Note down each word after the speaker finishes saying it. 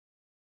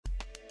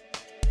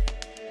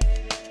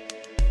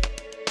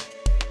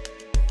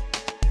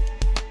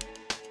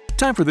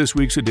Time for this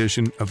week's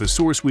edition of the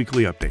Source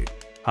Weekly Update.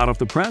 Hot off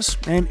the press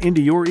and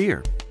into your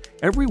ear.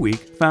 Every week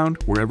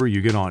found wherever you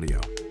get audio.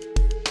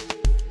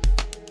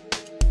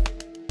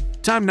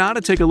 Time now to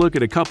take a look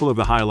at a couple of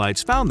the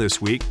highlights found this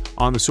week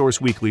on the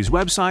Source Weekly's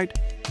website,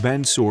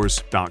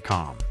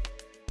 bensource.com.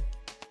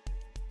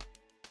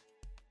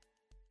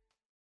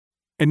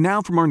 And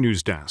now from our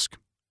news desk.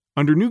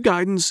 Under new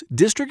guidance,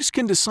 districts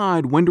can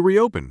decide when to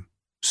reopen.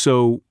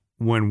 So,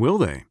 when will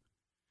they?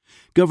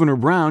 Governor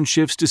Brown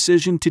shifts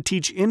decision to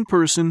teach in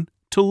person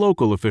to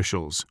local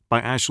officials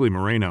by Ashley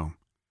Moreno.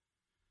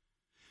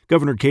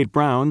 Governor Kate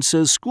Brown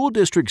says school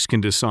districts can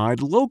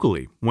decide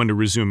locally when to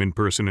resume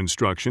in-person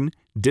instruction,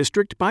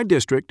 district by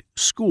district,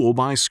 school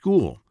by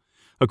school,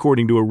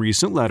 according to a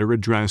recent letter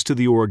addressed to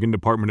the Oregon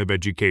Department of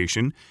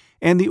Education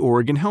and the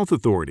Oregon Health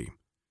Authority.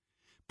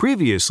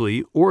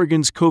 Previously,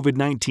 Oregon's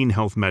COVID-19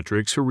 health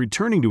metrics for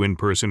returning to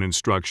in-person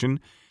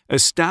instruction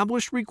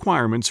established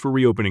requirements for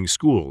reopening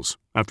schools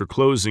after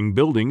closing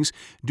buildings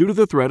due to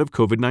the threat of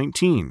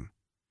COVID-19.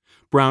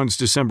 Brown's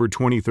December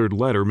 23rd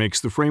letter makes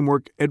the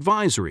framework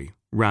advisory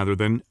rather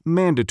than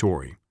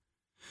mandatory.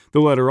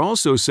 The letter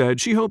also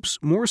said she hopes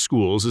more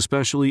schools,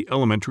 especially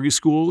elementary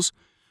schools,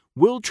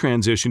 will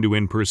transition to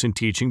in-person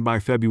teaching by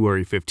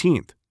February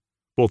 15th.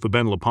 Both the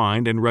Ben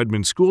Lapine and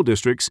Redmond school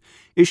districts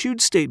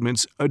issued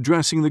statements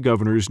addressing the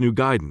governor's new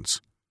guidance.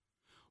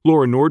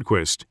 Laura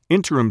Nordquist,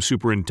 interim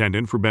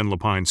superintendent for Ben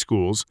Lapine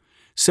schools,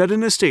 said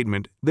in a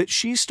statement that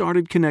she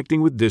started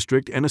connecting with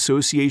district and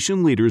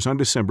association leaders on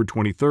December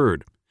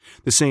 23rd,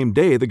 the same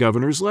day the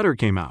governor's letter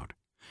came out,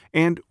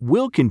 and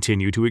will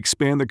continue to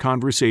expand the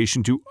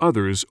conversation to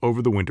others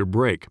over the winter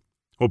break,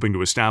 hoping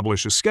to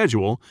establish a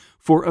schedule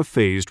for a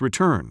phased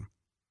return.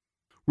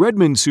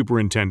 Redmond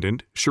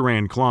Superintendent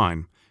Sharan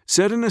Klein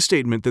said in a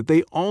statement that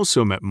they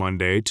also met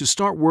Monday to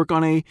start work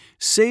on a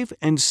safe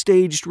and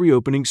staged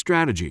reopening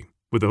strategy,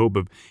 with the hope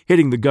of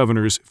hitting the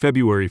governor's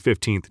February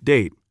 15th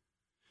date.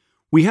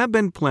 We have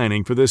been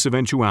planning for this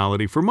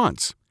eventuality for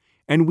months,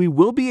 and we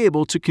will be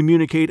able to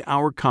communicate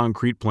our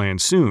concrete plan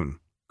soon,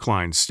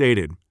 Klein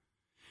stated.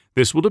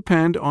 This will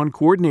depend on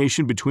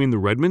coordination between the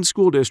Redmond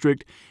School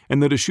District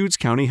and the Deschutes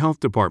County Health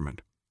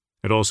Department.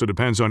 It also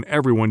depends on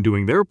everyone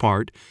doing their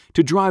part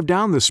to drive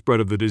down the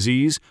spread of the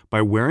disease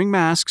by wearing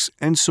masks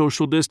and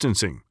social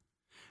distancing.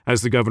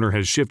 As the governor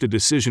has shifted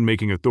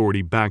decision-making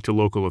authority back to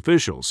local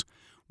officials,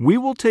 we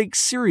will take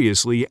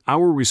seriously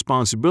our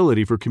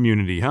responsibility for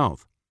community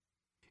health.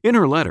 In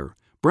her letter,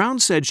 Brown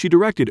said she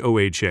directed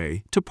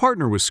OHA to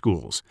partner with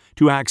schools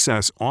to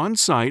access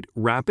on-site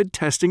rapid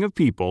testing of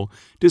people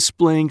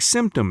displaying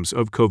symptoms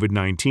of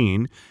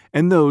COVID-19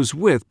 and those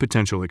with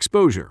potential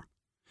exposure.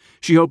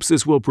 She hopes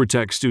this will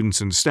protect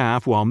students and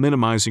staff while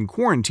minimizing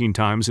quarantine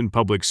times in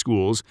public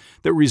schools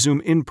that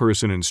resume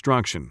in-person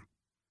instruction.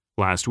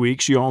 Last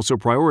week, she also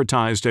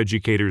prioritized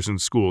educators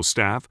and school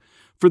staff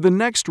for the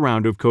next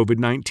round of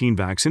COVID-19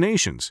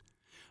 vaccinations,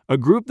 a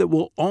group that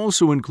will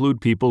also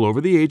include people over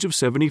the age of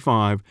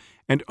 75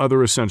 and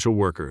other essential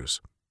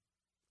workers.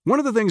 One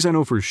of the things I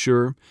know for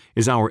sure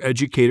is our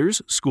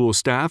educators, school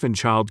staff, and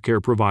child care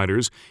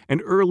providers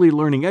and early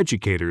learning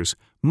educators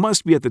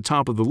must be at the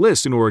top of the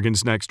list in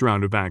Oregon's next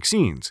round of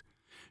vaccines,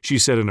 she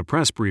said in a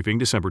press briefing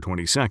December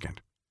 22nd.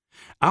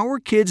 Our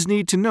kids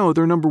need to know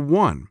they're number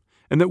one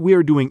and that we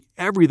are doing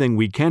everything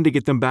we can to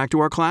get them back to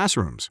our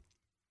classrooms.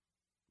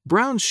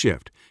 Brown's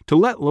shift to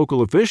let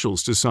local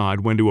officials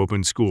decide when to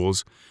open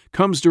schools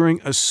comes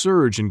during a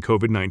surge in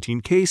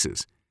COVID-19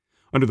 cases.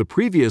 Under the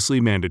previously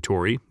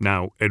mandatory,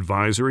 now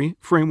advisory,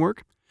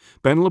 framework,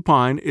 Ben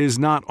Lapine is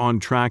not on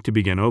track to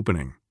begin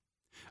opening.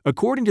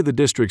 According to the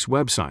district's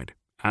website,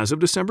 as of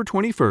December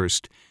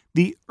 21st,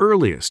 the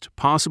earliest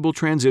possible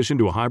transition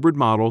to a hybrid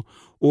model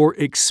or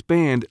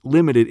expand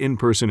limited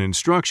in-person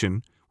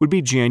instruction would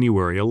be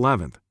January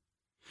 11th.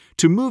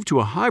 To move to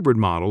a hybrid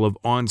model of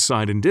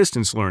on-site and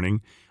distance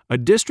learning, a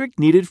district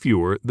needed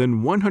fewer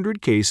than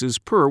 100 cases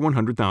per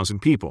 100,000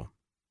 people.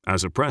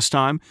 As of press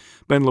time,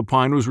 Ben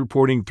Lapine was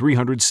reporting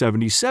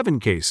 377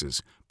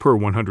 cases per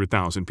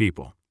 100,000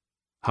 people.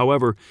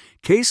 However,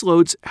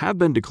 caseloads have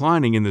been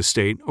declining in the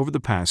state over the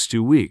past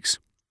 2 weeks.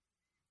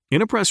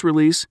 In a press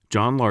release,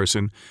 John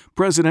Larson,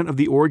 president of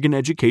the Oregon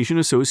Education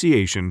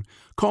Association,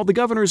 called the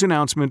governor's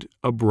announcement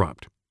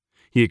abrupt.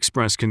 He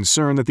expressed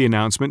concern that the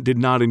announcement did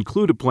not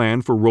include a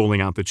plan for rolling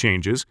out the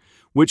changes,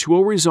 which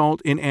will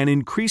result in an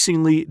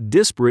increasingly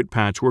disparate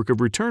patchwork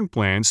of return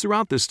plans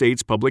throughout the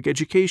state's public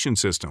education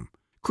system,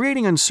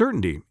 creating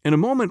uncertainty in a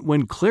moment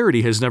when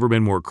clarity has never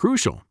been more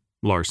crucial,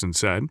 Larson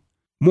said.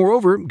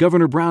 Moreover,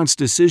 Governor Brown's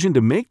decision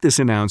to make this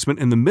announcement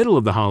in the middle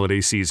of the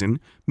holiday season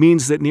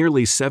means that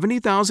nearly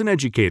 70,000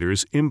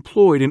 educators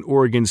employed in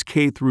Oregon's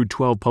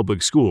K-12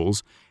 public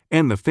schools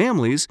and the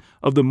families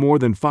of the more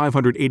than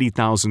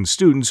 580,000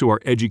 students who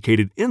are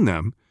educated in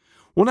them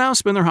will now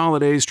spend their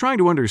holidays trying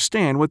to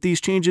understand what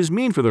these changes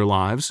mean for their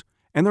lives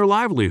and their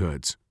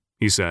livelihoods,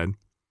 he said.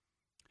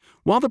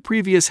 While the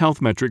previous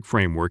health metric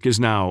framework is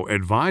now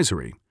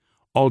advisory,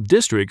 all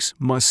districts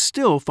must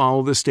still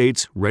follow the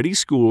state's Ready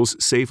Schools,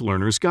 Safe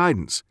Learners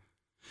guidance.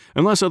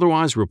 Unless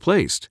otherwise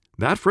replaced,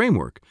 that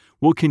framework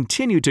will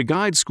continue to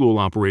guide school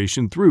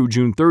operation through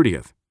June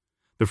 30th.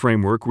 The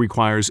framework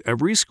requires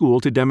every school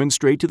to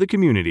demonstrate to the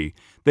community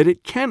that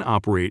it can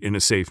operate in a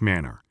safe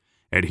manner,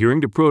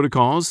 adhering to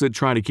protocols that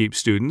try to keep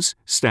students,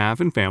 staff,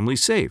 and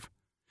families safe.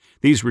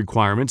 These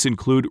requirements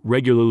include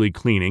regularly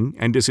cleaning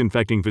and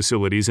disinfecting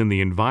facilities in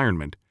the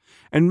environment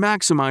and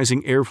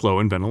maximizing airflow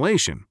and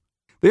ventilation.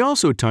 They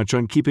also touch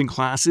on keeping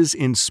classes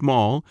in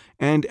small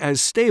and as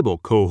stable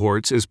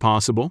cohorts as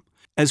possible,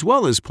 as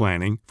well as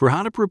planning for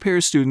how to prepare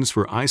students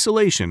for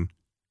isolation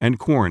and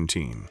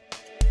quarantine.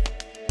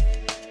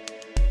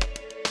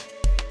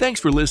 Thanks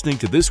for listening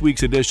to this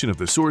week's edition of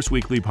the Source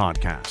Weekly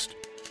podcast.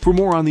 For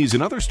more on these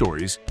and other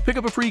stories, pick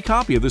up a free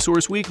copy of the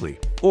Source Weekly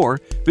or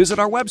visit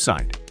our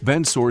website,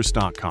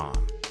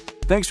 vensource.com.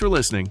 Thanks for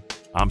listening.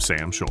 I'm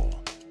Sam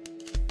Scholl.